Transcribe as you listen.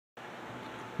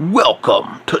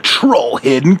Welcome to Troll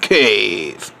Hidden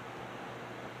Cave.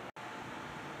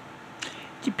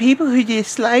 The people who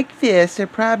dislike this are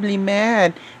probably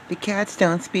mad the cats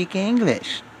don't speak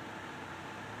English.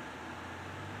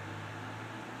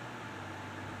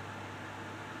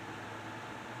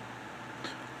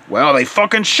 Well, they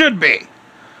fucking should be.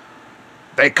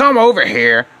 They come over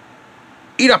here,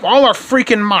 eat up all our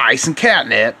freaking mice and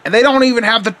catnip, and they don't even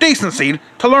have the decency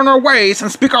to learn our ways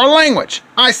and speak our language.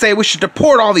 I say we should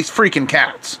deport all these freaking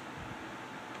cats.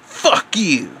 Fuck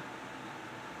you.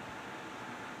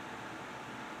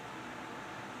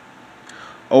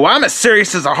 Oh, I'm as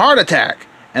serious as a heart attack,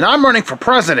 and I'm running for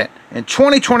president in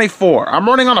 2024. I'm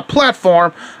running on a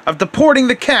platform of deporting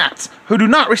the cats who do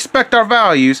not respect our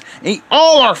values and eat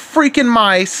all our freaking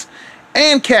mice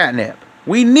and catnip.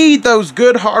 We need those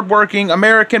good, hardworking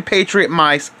American patriot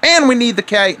mice, and we need the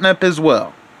catnip as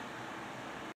well.